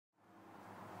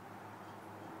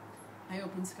Hi,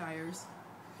 OpenSkyers.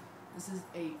 This is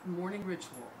a morning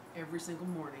ritual. Every single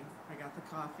morning, I got the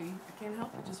coffee. I can't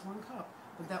help it, just one cup.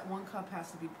 But that one cup has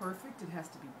to be perfect. It has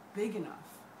to be big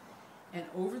enough. And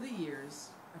over the years,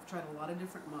 I've tried a lot of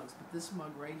different mugs, but this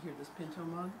mug right here, this Pinto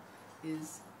mug,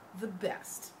 is the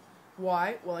best.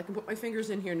 Why? Well, I can put my fingers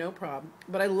in here, no problem.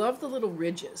 But I love the little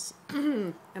ridges.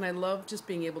 And I love just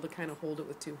being able to kind of hold it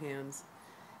with two hands.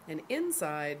 And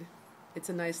inside, it's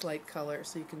a nice light color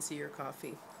so you can see your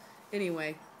coffee.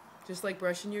 Anyway, just like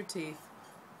brushing your teeth,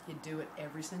 you do it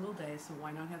every single day, so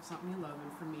why not have something you love?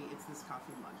 And for me, it's this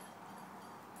coffee mug.